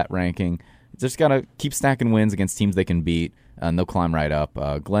go by that ranking. Just gotta keep stacking wins against teams they can beat, and they'll climb right up.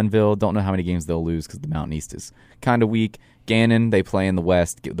 Glenville, don't know how many games they'll lose because the Mountain East is kind of weak. Gannon, they play in the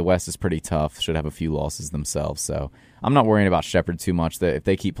West. The West is pretty tough. Should have a few losses themselves. So I'm not worrying about Shepherd too much. If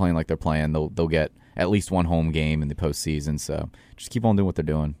they keep playing like they're playing, they'll get at least one home game in the postseason. So just keep on doing what they're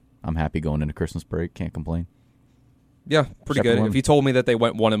doing. I'm happy going into Christmas break. Can't complain. Yeah, pretty Shepherd good. won. If you told me that they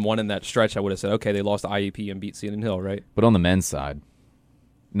went 1-1 in that stretch, I would have said, okay, they lost to IUP and beat Seton Hill, right? But on the men's side,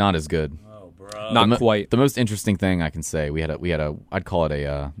 not as good. Oh, bro. Not quite. The most interesting thing I can say, we had a I'd call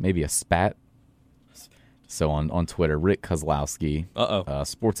it maybe a spat. So on Twitter, Rick Kozlowski,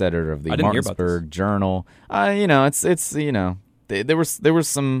 sports editor of the Martinsburg Journal. There was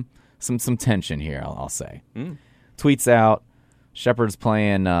some tension here. I'll say. Tweets out. Shepherd's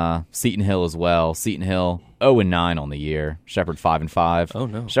playing Seton Hill as well. Seton Hill 0-9 on the year. Shepherd 5-5. Oh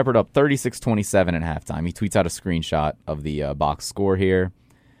no. Shepherd up 36-27 at halftime. He tweets out a screenshot of the box score here.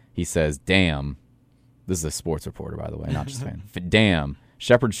 He says, "Damn." This is a sports reporter, by the way, not just a fan. "Damn.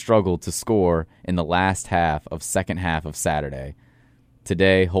 Shepherd struggled to score in the last second half of Saturday.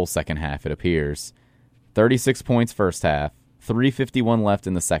 Today, whole second half, it appears. 36 points first half, 3:51 left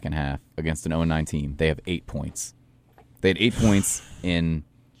in the second half against an 0-9 team. They have 8 points. They had 8 points in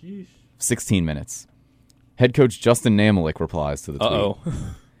 16 minutes. Head coach Justin Namalik replies to the tweet.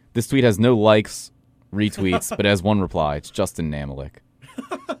 This tweet has no likes, retweets, but has one reply. It's Justin Namalik.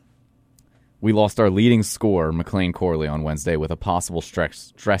 "We lost our leading scorer, McLean Corley, on Wednesday with a possible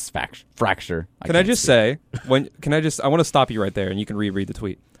stress fracture." I want to stop you right there, and you can reread the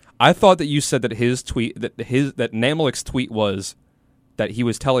tweet. I thought that you said that that Namalik's tweet was that he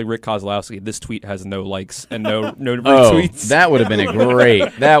was telling Rick Kozlowski, this tweet has no likes and no retweets. That would have been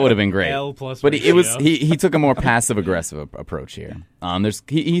great. That would have been great. L plus but ratio. he took a more passive aggressive approach here.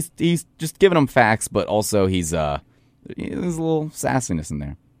 He's just giving them facts, but also there's a little sassiness in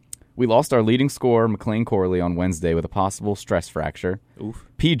there. "We lost our leading scorer, McLean Corley, on Wednesday with a possible stress fracture. Oof.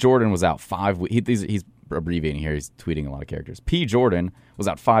 P. Jordan was out 5 weeks. He's abbreviating here. He's tweeting a lot of characters. P. Jordan was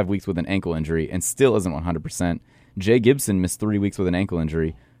out 5 weeks with an ankle injury and still isn't 100%. Jay Gibson missed 3 weeks with an ankle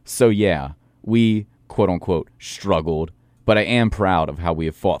injury. So, yeah, we, quote-unquote, struggled, but I am proud of how we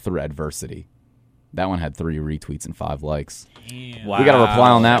have fought through adversity." That one had 3 retweets and 5 likes. Damn. Wow. We got to reply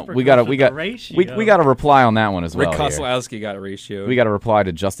on that. We got to reply on that one as well. Rick Kozlowski got a ratio. We got to reply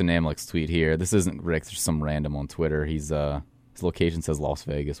to Justin Namalik's tweet here. This isn't Rick. There's some random on Twitter. His location says Las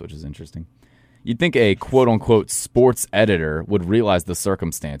Vegas, which is interesting. You'd think a quote-unquote sports editor would realize the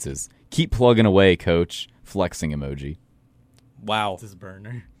circumstances. "Keep plugging away, coach." Flexing emoji. Wow. This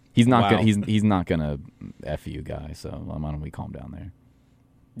burner. He's not Wow. gonna. He's not gonna f you guys. So why don't we calm down there?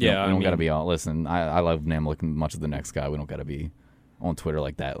 Yeah, we don't gotta be all. Listen, I love Namalik much as the next guy. We don't gotta be on Twitter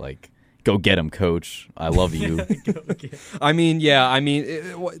like that. Like, go get him, coach. I love you.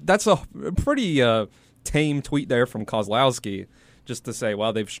 That's a pretty tame tweet there from Kozlowski, just to say,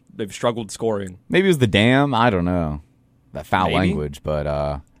 well, they've struggled scoring. Maybe it was the damn. I don't know. That foul language,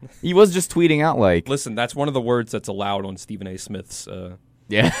 but he was just tweeting out like. Listen, that's one of the words that's allowed on Stephen A. Smith's Twitter,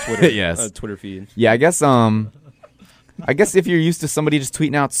 yes. Twitter feed. Yeah, I guess if you're used to somebody just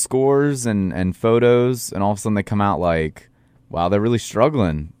tweeting out scores and photos, and all of a sudden they come out like, wow, they're really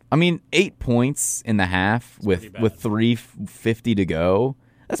struggling. I mean, 8 points in the half with 3:50 to go.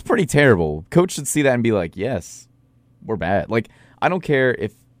 That's pretty terrible. Coach should see that and be like, yes, we're bad. Like, I don't care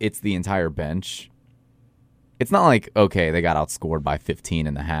if it's the entire bench. It's not like, okay, they got outscored by 15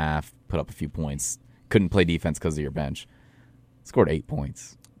 in the half, put up a few points, couldn't play defense because of your bench. Scored 8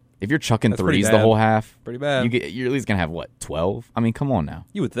 points. If you're chucking threes the whole half, pretty bad. You're at least going to have, 12? I mean, come on now.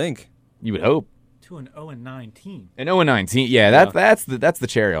 You would think. You would hope. To an 0-9 team. An 0-9 team. Yeah, that's the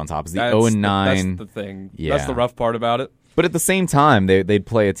cherry on top. Is the 0-9. That's the thing. Yeah. That's the rough part about it. But at the same time, they'd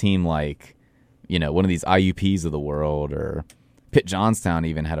play a team like, one of these IUPs of the world, or Pitt Johnstown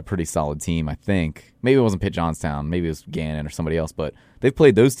even had a pretty solid team, I think. Maybe it wasn't Pitt Johnstown. Maybe it was Gannon or somebody else. But they've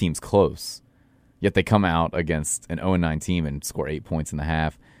played those teams close. Yet they come out against an 0-9 team and score 8 points in the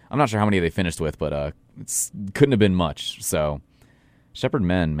half. I'm not sure how many they finished with, but it couldn't have been much. So Shepherd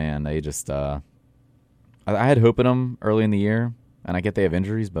men, man, they just I had hope in them early in the year. And I get they have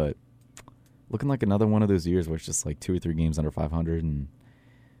injuries, but looking like another one of those years where it's just like 2 or 3 games under 500 and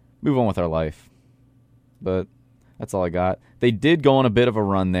move on with our life. But that's all I got. They did go on a bit of a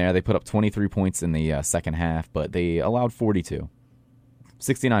run there. They put up 23 points in the second half, but they allowed 42.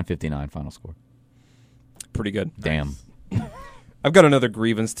 69-59 final score. Pretty good. Damn. I've got another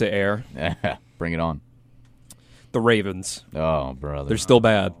grievance to air. Bring it on. The Ravens. Oh, brother. They're still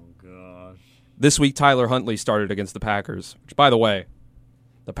bad. Oh gosh. This week, Tyler Huntley started against the Packers, which, by the way,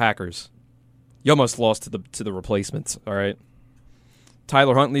 the Packers, you almost lost to the replacements, all right?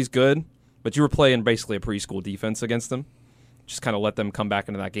 Tyler Huntley's good, but you were playing basically a preschool defense against them. Just kind of let them come back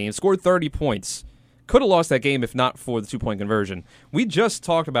into that game. Scored 30 points. Could have lost that game if not for the 2-point conversion. We just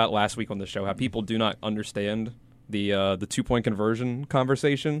talked about last week on the show how people do not understand the 2-point conversion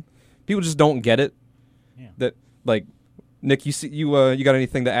conversation. People just don't get it. Yeah. That, like, Nick, you got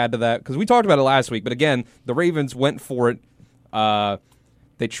anything to add to that? Because we talked about it last week, but again, the Ravens went for it.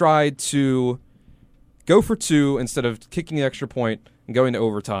 They tried to go for 2 instead of kicking the extra point and going to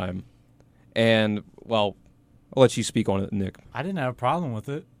overtime. And, well, I'll let you speak on it, Nick. I didn't have a problem with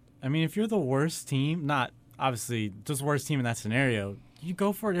it. I mean, if you're the worst team, not obviously just worst team in that scenario, you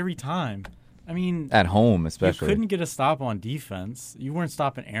go for it every time. I mean, At home, especially. you couldn't get a stop on defense. You weren't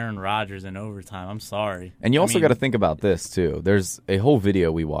stopping Aaron Rodgers in overtime. I'm sorry. And you also got to think about this, too. There's a whole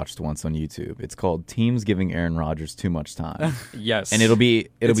video we watched once on YouTube. It's called Teams Giving Aaron Rodgers Too Much Time. Yes. And it'll be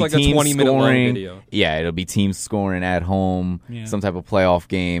like teams a 20-minute long scoring. video. Yeah, it'll be teams scoring at home, Yeah. some type of playoff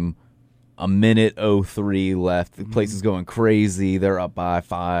game. A minute 03 left. The place is going crazy. They're up by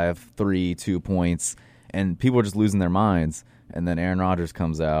 5, 3, 2 points. And people are just losing their minds. And then Aaron Rodgers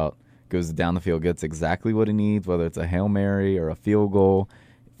comes out, goes down the field, gets exactly what he needs, whether it's a Hail Mary or a field goal.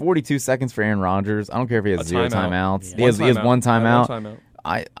 42 seconds for Aaron Rodgers. I don't care if he has 0 timeouts. Yeah. He has one timeout. One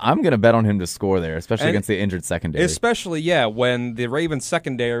timeout. I'm going to bet on him to score there, especially And against the injured secondary. Especially, when the Ravens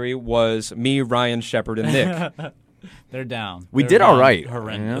secondary was me, Ryan, Shepard, and Nick. They're down. We They're did all down. right.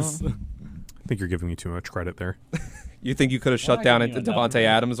 Horrendous. I think you're giving me too much credit there. You think you could have shut I down give at you enough Devontae credit.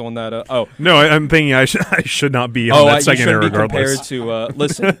 Adams on that? No, I'm thinking I should not be on that you secondary shouldn't be regardless. compared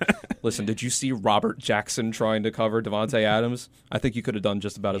to listen. Did you see Robert Jackson trying to cover Devontae Adams? I think you could have done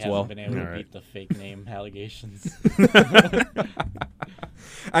just about as well. Been able to All right. beat the fake name allegations.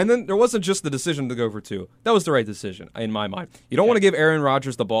 And then there wasn't just the decision to go for 2. That was the right decision in my mind. You don't want to give Aaron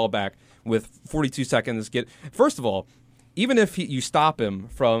Rodgers the ball back with 42 seconds. First of all, even if you stop him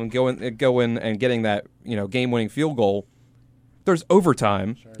from going and getting that game-winning field goal, there's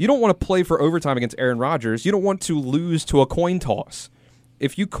overtime. Sure. You don't want to play for overtime against Aaron Rodgers. You don't want to lose to a coin toss.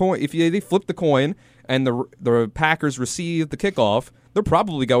 If they flip the coin and the Packers receive the kickoff, they're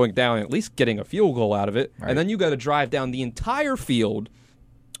probably going down, at least getting a field goal out of it. Right. And then you got to drive down the entire field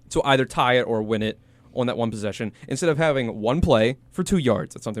to either tie it or win it on that one possession, instead of having one play for 2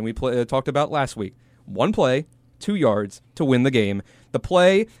 yards. That's something we talked about last week. One play, 2 yards to win the game. The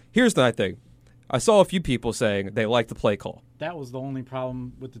play, here's the thing. I saw a few people saying they like the play call. That was the only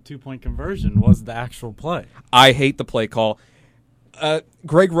problem with the 2-point conversion was the actual play. I hate the play call.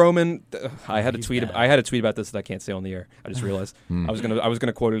 Greg Roman, I had a tweet about this that I can't say on the air. I just realized I was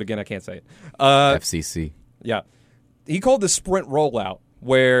gonna quote it again. I can't say it. FCC. Yeah, he called the sprint rollout,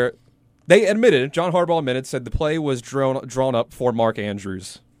 where they admitted, John Harbaugh said the play was drawn up for Mark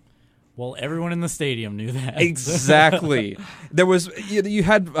Andrews. Well, everyone in the stadium knew that. Exactly. There was you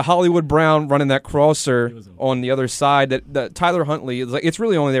had Hollywood Brown running that crosser on the other side. That Tyler Huntley, it's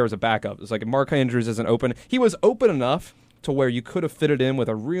really only there as a backup. It's like if Mark Andrews isn't open, he was open enough to where you could have fitted in with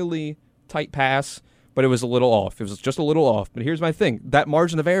a really tight pass, but it was a little off. It was just a little off. But here's my thing: that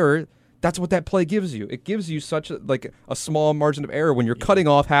margin of error. That's what that play gives you. It gives you such a small margin of error when you're cutting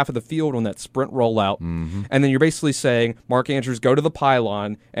off half of the field on that sprint rollout. And then you're basically saying, Mark Andrews, go to the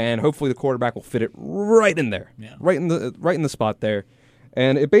pylon, and hopefully the quarterback will fit it right in there, right in the spot there.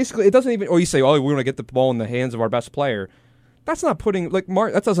 And it doesn't even, or you say, oh, we want to get the ball in the hands of our best player. That's not putting,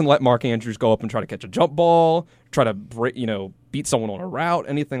 that doesn't let Mark Andrews go up and try to catch a jump ball, try to beat someone on a route,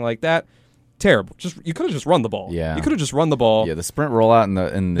 anything like that. Terrible. You could have just run the ball. Yeah. You could have just run the ball. Yeah, the sprint rollout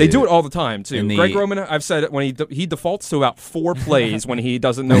and they do it all the time too. Greg Roman, I've said it, when he defaults to about 4 plays when he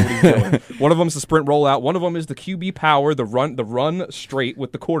doesn't know what he's doing. One of them is the sprint rollout. One of them is the QB power, the run straight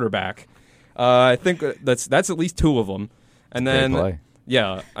with the quarterback. I think that's at least 2 of them. And then play.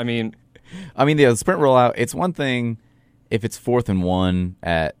 Yeah, I mean the sprint rollout. It's one thing if it's 4th and 1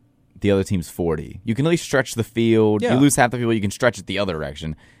 at the other team's 40. You can at least stretch the field. Yeah. You lose half the field, you can stretch it the other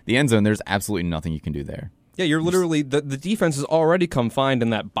direction. The end zone, there's absolutely nothing you can do there. Yeah, you're literally the defense is already confined in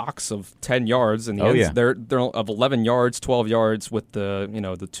that box of 10 yards, and they're of 11 yards, 12 yards with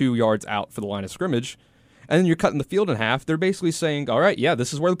the 2 yards out for the line of scrimmage, and then you're cutting the field in half. They're basically saying, all right, yeah,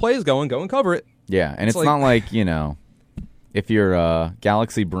 this is where the play is going. Go and cover it. Yeah, and it's like, not like, if your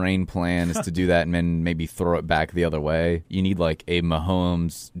Galaxy brain plan is to do that and then maybe throw it back the other way, you need like a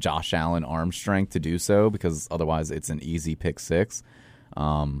Mahomes, Josh Allen arm strength to do so, because otherwise it's an easy pick six.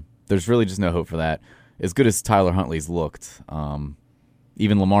 There's really just no hope for that. As good as Tyler Huntley's looked,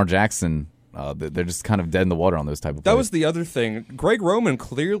 even Lamar Jackson, they're just kind of dead in the water on those type of plays. That was the other thing. Greg Roman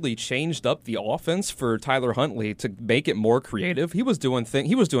clearly changed up the offense for Tyler Huntley to make it more creative. He was doing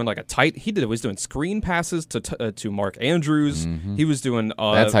like a tight. He was doing screen passes to Mark Andrews. Mm-hmm. He was doing.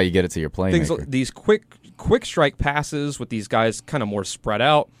 That's how you get it to your playmaker. These quick strike passes with these guys kind of more spread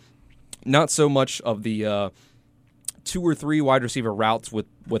out. Not so much of the 2 or 3 wide receiver routes with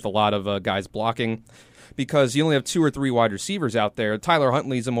a lot of guys blocking. Because you only have 2 or 3 wide receivers out there. Tyler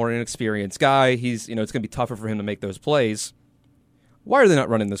Huntley's a more inexperienced guy. He's, it's going to be tougher for him to make those plays. Why are they not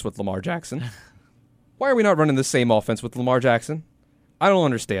running this with Lamar Jackson? Why are we not running the same offense with Lamar Jackson? I don't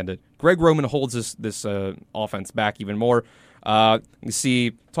understand it. Greg Roman holds this offense back even more. You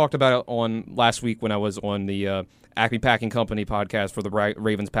see, talked about it on last week when I was on the Acme Packing Company podcast for the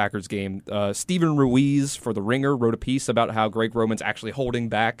Ravens-Packers game. Stephen Ruiz for The Ringer wrote a piece about how Greg Roman's actually holding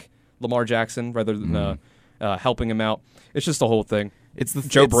back Lamar Jackson rather than helping him out. It's just the whole thing. It's the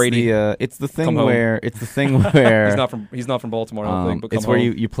Joe Brady. It's the thing where he's not from Baltimore. I don't think. But it's where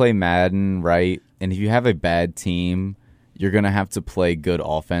you play Madden, right? And if you have a bad team, you're gonna have to play good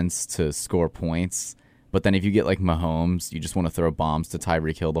offense to score points. But then if you get like Mahomes, you just want to throw bombs to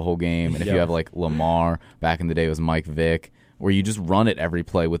Tyreek Hill the whole game. And if you have like Lamar, back in the day it was Mike Vick, where you just run it every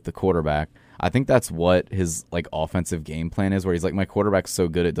play with the quarterback. I think that's what his like offensive game plan is, where he's like, my quarterback's so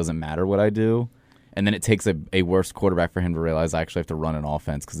good it doesn't matter what I do. And then it takes a worse quarterback for him to realize I actually have to run an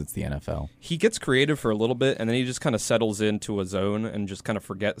offense because it's the NFL. He gets creative for a little bit, and then he just kind of settles into a zone and just kind of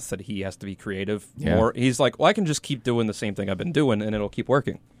forgets that he has to be creative more. He's like, well, I can just keep doing the same thing I've been doing, and it'll keep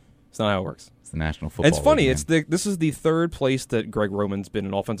working. It's not how it works. It's the National Football League. It's funny. This is the third place that Greg Roman's been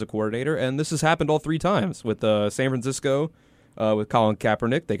an offensive coordinator, and this has happened all 3 times with San Francisco. With Colin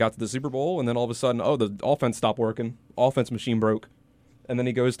Kaepernick, they got to the Super Bowl, and then all of a sudden, the offense stopped working. Offense machine broke. And then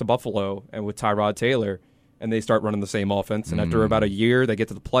he goes to Buffalo and with Tyrod Taylor, and they start running the same offense. And after about a year, they get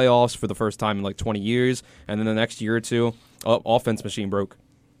to the playoffs for the first time in like 20 years. And then the next year or two, offense machine broke.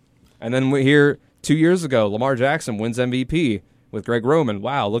 And then we hear 2 years ago, Lamar Jackson wins MVP with Greg Roman.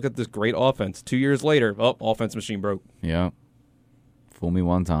 Wow, look at this great offense. 2 years later, offense machine broke. Yeah. Fool me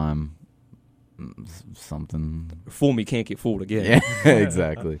one time. Something. Fool me, can't get fooled again. Yeah,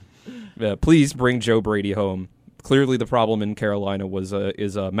 exactly. Please bring Joe Brady home. Clearly, the problem in Carolina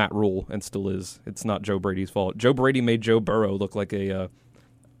is Matt Rule, and still is. It's not Joe Brady's fault. Joe Brady made Joe Burrow look like a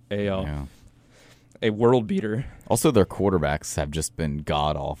world beater. Also, their quarterbacks have just been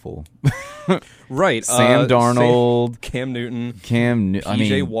god awful. Right. Sam Darnold, Cam Newton,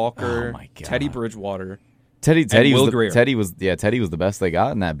 PJ Walker, Teddy Bridgewater. Teddy was the best they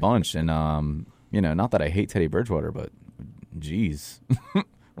got in that bunch, and not that I hate Teddy Bridgewater, but geez,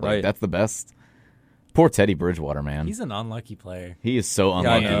 right, that's the best. Poor Teddy Bridgewater, man. He's an unlucky player. He is so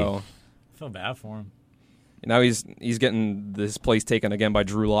unlucky. Yeah, I know. I feel bad for him. Now he's getting this place taken again by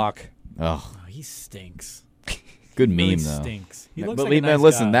Drew Lock. Oh, he stinks. Good he meme really though. Stinks. He But looks like a nice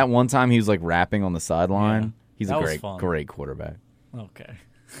listen, guy. that one time he was like rapping on the sideline. Yeah, he's a great quarterback. Okay.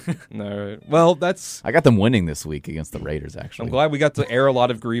 No, well, I got them winning this week against the Raiders. Actually, I'm glad we got to air a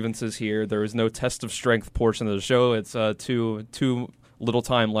lot of grievances here. There is no test of strength portion of the show. It's too little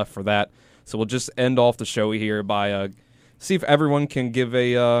time left for that. So we'll just end off the show here by see if everyone can give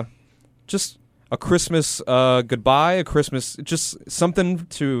just a Christmas goodbye, a Christmas, just some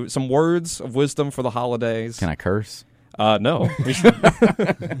words of wisdom for the holidays. Can I curse? No.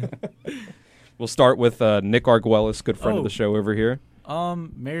 We'll start with Nick Arguelles, good friend of the show over here.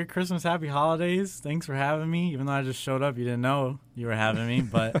 Merry Christmas, Happy Holidays. Thanks for having me. Even though I just showed up, you didn't know you were having me.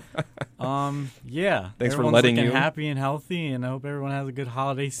 But, yeah. Thanks for everyone's letting looking you. Happy and healthy, and I hope everyone has a good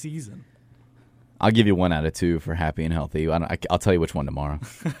holiday season. I'll give you 1 out of 2 for happy and healthy. I'll tell you which one tomorrow.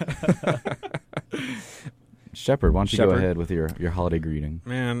 Shepard, why don't you go ahead with your holiday greeting?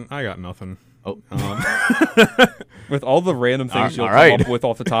 Man, I got nothing. Oh. With all the random things you'll come up with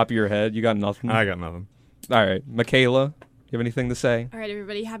off the top of your head, you got nothing? I got nothing. All right. Michaela, you have anything to say? All right,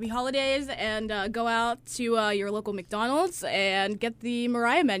 everybody, happy holidays, and go out to your local McDonald's and get the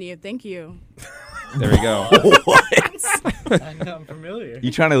Mariah menu. Thank you. There we go. What? I know, I'm familiar.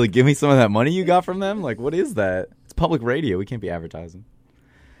 You trying to give me some of that money you got from them? Like, what is that? It's public radio. We can't be advertising.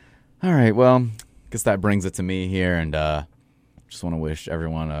 All right, well, guess that brings it to me here, and just want to wish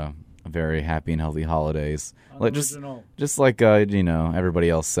everyone a very happy and healthy holidays. Like, just like everybody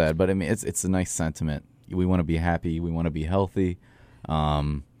else said, but I mean, it's a nice sentiment. We want to be happy. We want to be healthy.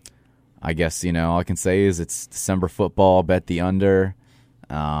 I guess, all I can say is it's December football. Bet the under.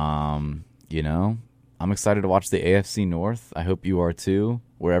 I'm excited to watch the AFC North. I hope you are too,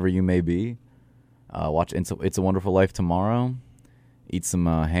 wherever you may be. Watch It's a Wonderful Life tomorrow. Eat some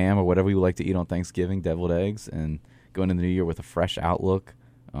ham or whatever you like to eat on Thanksgiving, deviled eggs, and go into the new year with a fresh outlook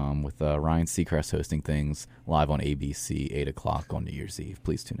with Ryan Seacrest hosting things live on ABC, 8 o'clock on New Year's Eve.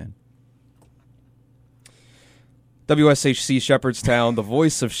 Please tune in. WSHC Shepherdstown, the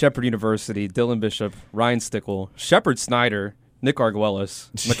voice of Shepherd University, Dylan Bishop, Ryan Stickle, Shepard Snyder, Nick Arguelles,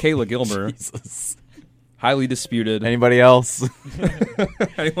 Michaela Gilmer. Jesus. Highly disputed. Anybody else?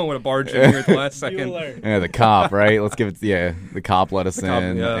 Anyone want to barge in here at the last second? Yeah, the cop, right? Let's give it. The cop let us in. Cop,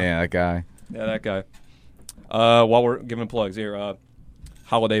 yeah, that guy. Yeah, that guy. While we're giving plugs here,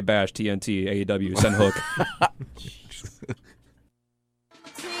 Holiday Bash, TNT, AEW, Send Hook.